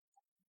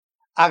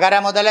அகர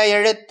முதல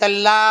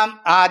எழுத்தெல்லாம்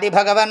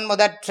ஆதிபகவன்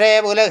முதற்றே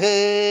உலகு.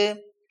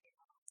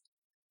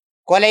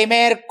 கொலை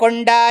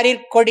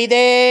மேற்கொண்டாரிற்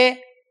கொடிதே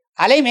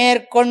அலை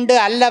மேற்கொண்டு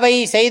அல்லவை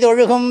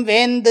செய்தொழுகும்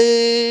வேந்து.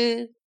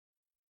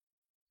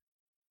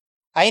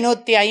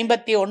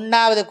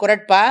 551வது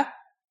குறட்பா.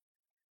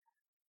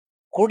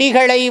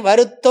 குடிகளை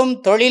வருத்தும்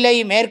தொழிலை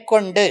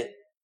மேற்கொண்டு,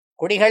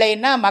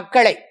 குடிகளைன்னா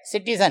மக்களை,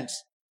 சிட்டிசன்ஸ்,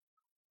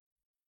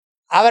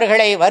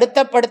 அவர்களை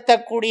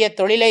வருத்தப்படுத்தக்கூடிய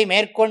தொழிலை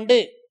மேற்கொண்டு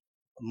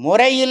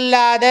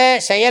முறையில்லாத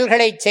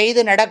செயல்களை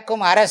செய்து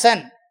நடக்கும்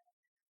அரசன்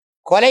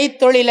கொலை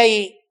தொழிலை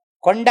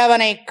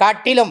கொண்டவனை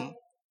காட்டிலும்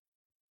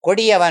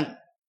கொடியவன்.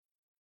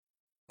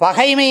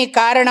 பகைமை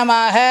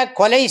காரணமாக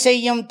கொலை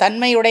செய்யும்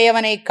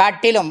தன்மையுடையவனை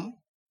காட்டிலும்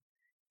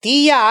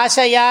தீய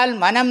ஆசையால்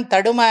மனம்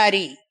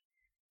தடுமாறி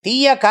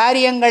தீய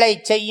காரியங்களை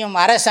செய்யும்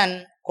அரசன்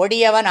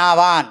கொடியவன்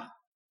ஆவான்.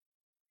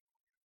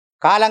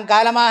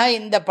 காலங்காலமாக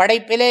இந்த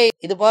படைப்பிலே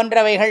இது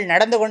போன்றவைகள்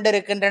நடந்து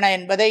கொண்டிருக்கின்றன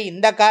என்பதை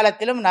இந்த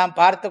காலத்திலும் நாம்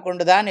பார்த்து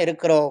கொண்டுதான்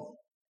இருக்கிறோம்.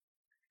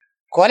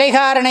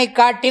 கொலைகாரனை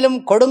காட்டிலும்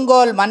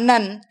கொடுங்கோல்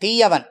மன்னன்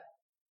தீயவன்.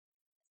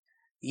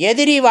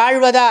 எதிரி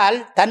வாழ்வதால்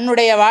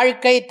தன்னுடைய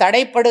வாழ்க்கை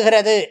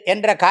தடைப்படுகிறது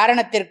என்ற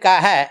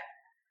காரணத்திற்காக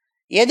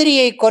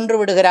எதிரியை கொன்று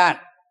விடுகிறான்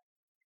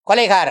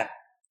கொலைகாரன்.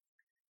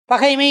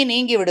 பகைமை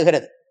நீங்கி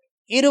விடுகிறது,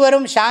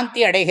 இருவரும்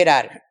சாந்தி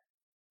அடைகிறார்கள்.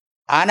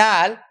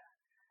 ஆனால்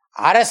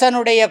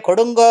அரசனுடைய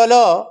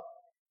கொடுங்கோலோ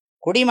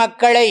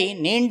குடிமக்களை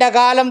நீண்ட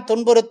காலம்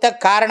துன்புறுத்த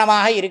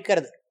காரணமாக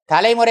இருக்கிறது,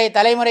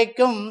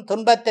 தலைமுறைக்கும்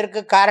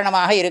துன்பத்திற்கு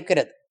காரணமாக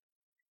இருக்கிறது.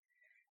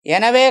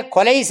 எனவே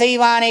கொலை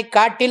செய்வானை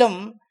காட்டிலும்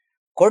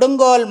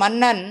கொடுங்கோல்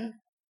மன்னன்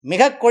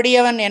மிக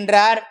கொடியவன்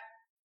என்றார்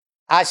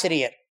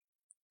ஆசிரியர்.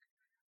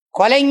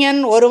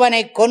 கொலைஞன்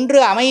ஒருவனை கொன்று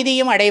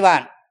அமைதியும்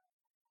அடைவான்,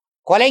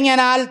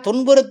 கொலைஞனால்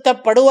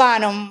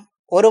துன்புறுத்தப்படுவானும்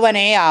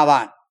ஒருவனே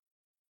ஆவான்.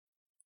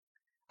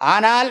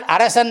 ஆனால்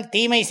அரசன்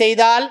தீமை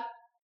செய்தால்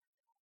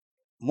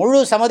முழு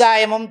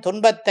சமுதாயமும்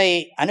துன்பத்தை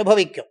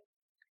அனுபவிக்கும்.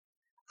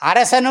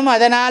 அரசனும்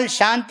அதனால்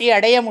சாந்தி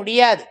அடைய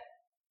முடியாது.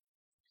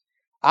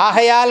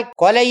 ஆகையால்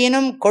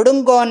கொலையினும்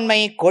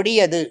கொடுங்கோன்மை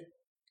கொடியது.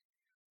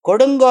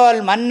 கொடுங்கோல்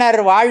மன்னர்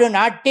வாழு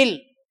நாட்டில்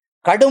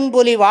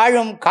கடும்புலி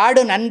வாழும்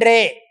காடு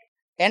நன்றே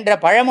என்ற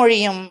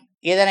பழமொழியும்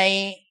இதனை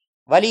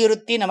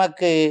வலியுறுத்தி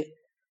நமக்கு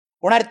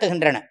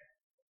உணர்த்துகின்றன.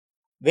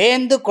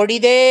 வேந்து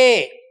கொடிதே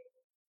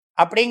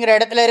அப்படிங்கிற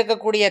இடத்துல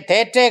இருக்கக்கூடிய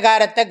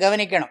தேற்றேகாரத்தை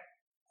கவனிக்கணும்.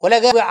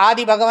 உலகு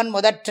ஆதி பகவன்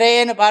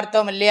முதற்றேன்னு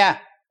பார்த்தோம் இல்லையா?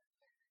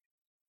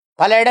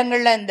 பல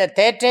இடங்களில் இந்த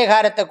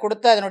தேற்றேகாரத்தை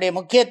கொடுத்து அதனுடைய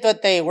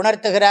முக்கியத்துவத்தை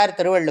உணர்த்துகிறார்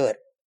திருவள்ளுவர்.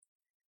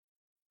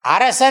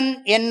 அரசன்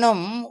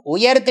என்னும்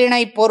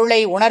உயர்திணை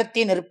பொருளை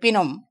உணர்த்தி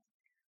நிற்பினும்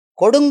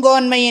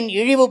கொடுங்கோன்மையின்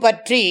இழிவு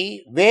பற்றி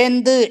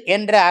வேந்து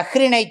என்ற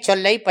அஃறிணை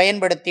சொல்லை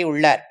பயன்படுத்தி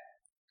உள்ளார்.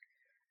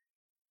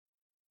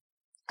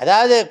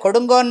 அதாவது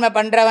கொடுங்கோன்மை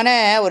பண்றவன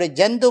ஒரு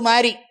ஜந்து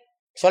மாதிரி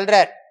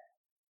சொல்றார்.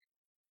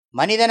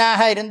 மனிதனாக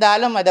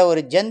இருந்தாலும் அதை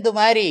ஒரு ஜந்து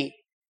மாதிரி,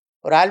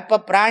 ஒரு அல்ப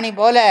பிராணி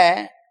போல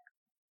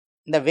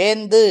இந்த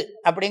வேந்து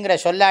அப்படிங்கிற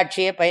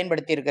சொல்லாட்சியை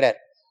பயன்படுத்தி இருக்கிறார்.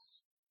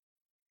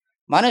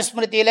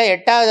 மனுஸ்மிருதியில்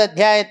 8வது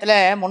அத்தியாயத்தில்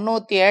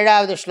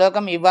 307வது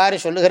ஸ்லோகம் இவ்வாறு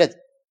சொல்லுகிறது.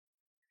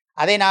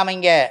 அதை நாம்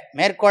இங்கே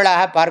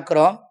மேற்கோளாக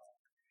பார்க்கிறோம்.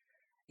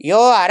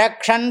 யோ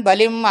அரக்ஷன்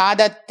பலிம்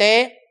ஆதத்தே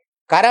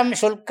கரம்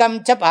சுல்கம்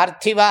ச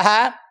பார்த்திவா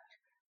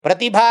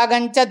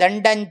பிரதிபாகஞ்ச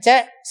தண்டஞ்ச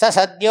ச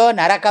சத்யோ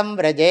நரகம்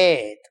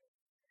விரஜேத்.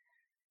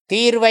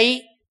 தீர்வை,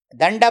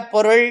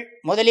 தண்டப்பொருள்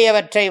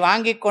முதலியவற்றை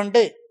வாங்கி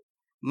கொண்டு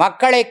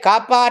மக்களை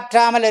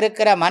காப்பாற்றாமல்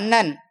இருக்கிற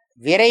மன்னன்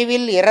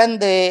விரைவில்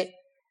இறந்து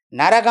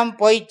நரகம்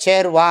போய்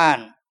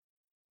சேர்வான்.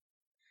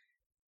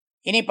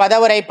 இனி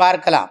பதவுரை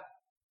பார்க்கலாம்.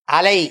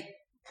 அலை,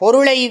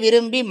 பொருளை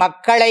விரும்பி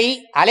மக்களை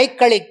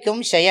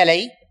அலைக்கழிக்கும் செயலை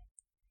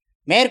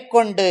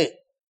மேற்கொண்டு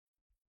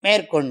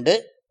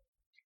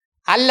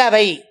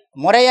அல்லவை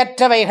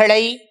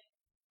முறையற்றவைகளை,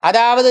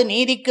 அதாவது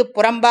நீதிக்கு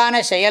புறம்பான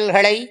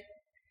செயல்களை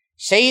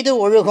செய்து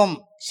ஒழுகும்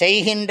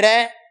செய்கின்ற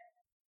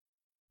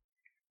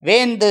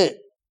வேந்து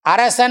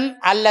அரசன்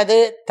அல்லது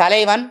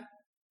தலைவன்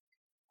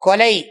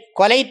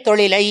கொலை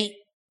தொழிலை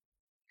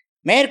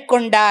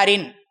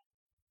மேற்கொண்டாரின்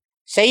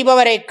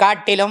செய்பவரை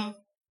காட்டிலும்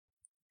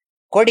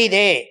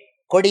கொடிதே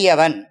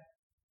கொடியவன்.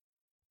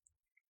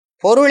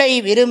 பொருளை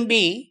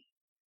விரும்பி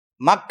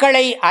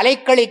மக்களை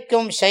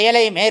அலைக்கழிக்கும்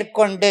செயலை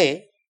மேற்கொண்டு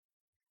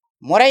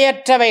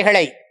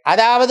முறையற்றவைகளை,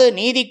 அதாவது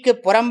நீதிக்கு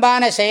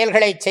புறம்பான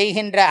செயல்களை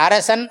செய்கின்ற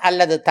அரசன்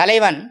அல்லது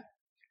தலைவன்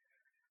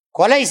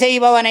கொலை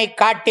செய்பவனை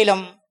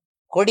காட்டிலும்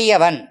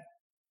கொடியவன்.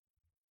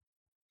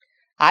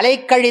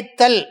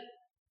 அலைக்கழித்தல்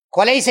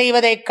கொலை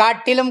செய்வதை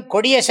காட்டிலும்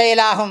கொடிய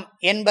செயலாகும்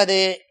என்பது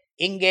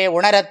இங்கே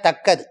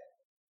உணரத்தக்கது.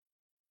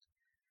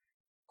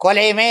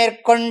 கொலை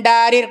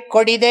மேற்கொண்டாரிற்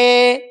கொடிதே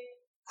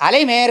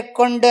அலை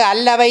மேற்கொண்டு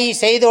அல்லவை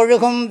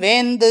செய்தொழுகும்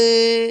வேந்து.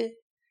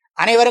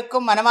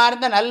 அனைவருக்கும்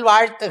மனமார்ந்த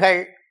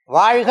நல்வாழ்த்துகள்.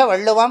 வாழ்க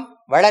வள்ளுவம்,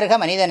 வளர்க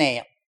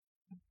மனிதநேயம்.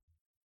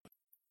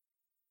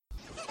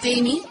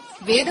 தேனி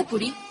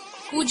வேதபுரி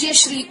பூஜ்ய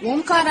ஸ்ரீ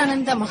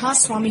ஓம்காரானந்த மகா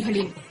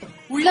சுவாமிகளின்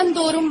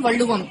உள்ளந்தோறும்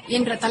வள்ளுவம்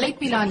என்ற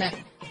தலைப்பிலான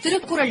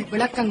திருக்குறள்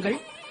விளக்கங்கள்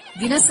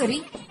தினசரி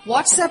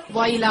வாட்ஸ்அப்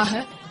வாயிலாக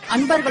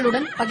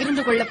அன்பர்களுடன்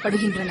பகிர்ந்து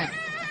கொள்ளப்படுகின்றன.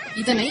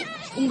 இதனை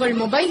உங்கள்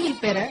மொபைலில்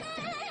பெற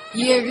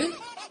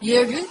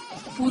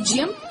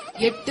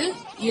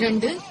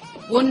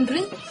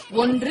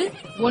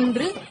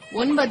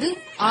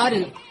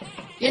 7708211196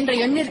 என்ற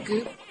எண்ணிற்கு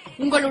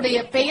உங்களுடைய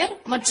பெயர்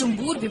மற்றும்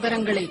ஊர்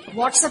விவரங்களை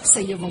வாட்ஸ்அப்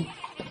செய்யவும்.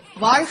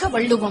 வாழ்க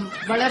வள்ளுவம்,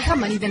 வளர்க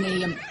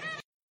மனிதநேயம்.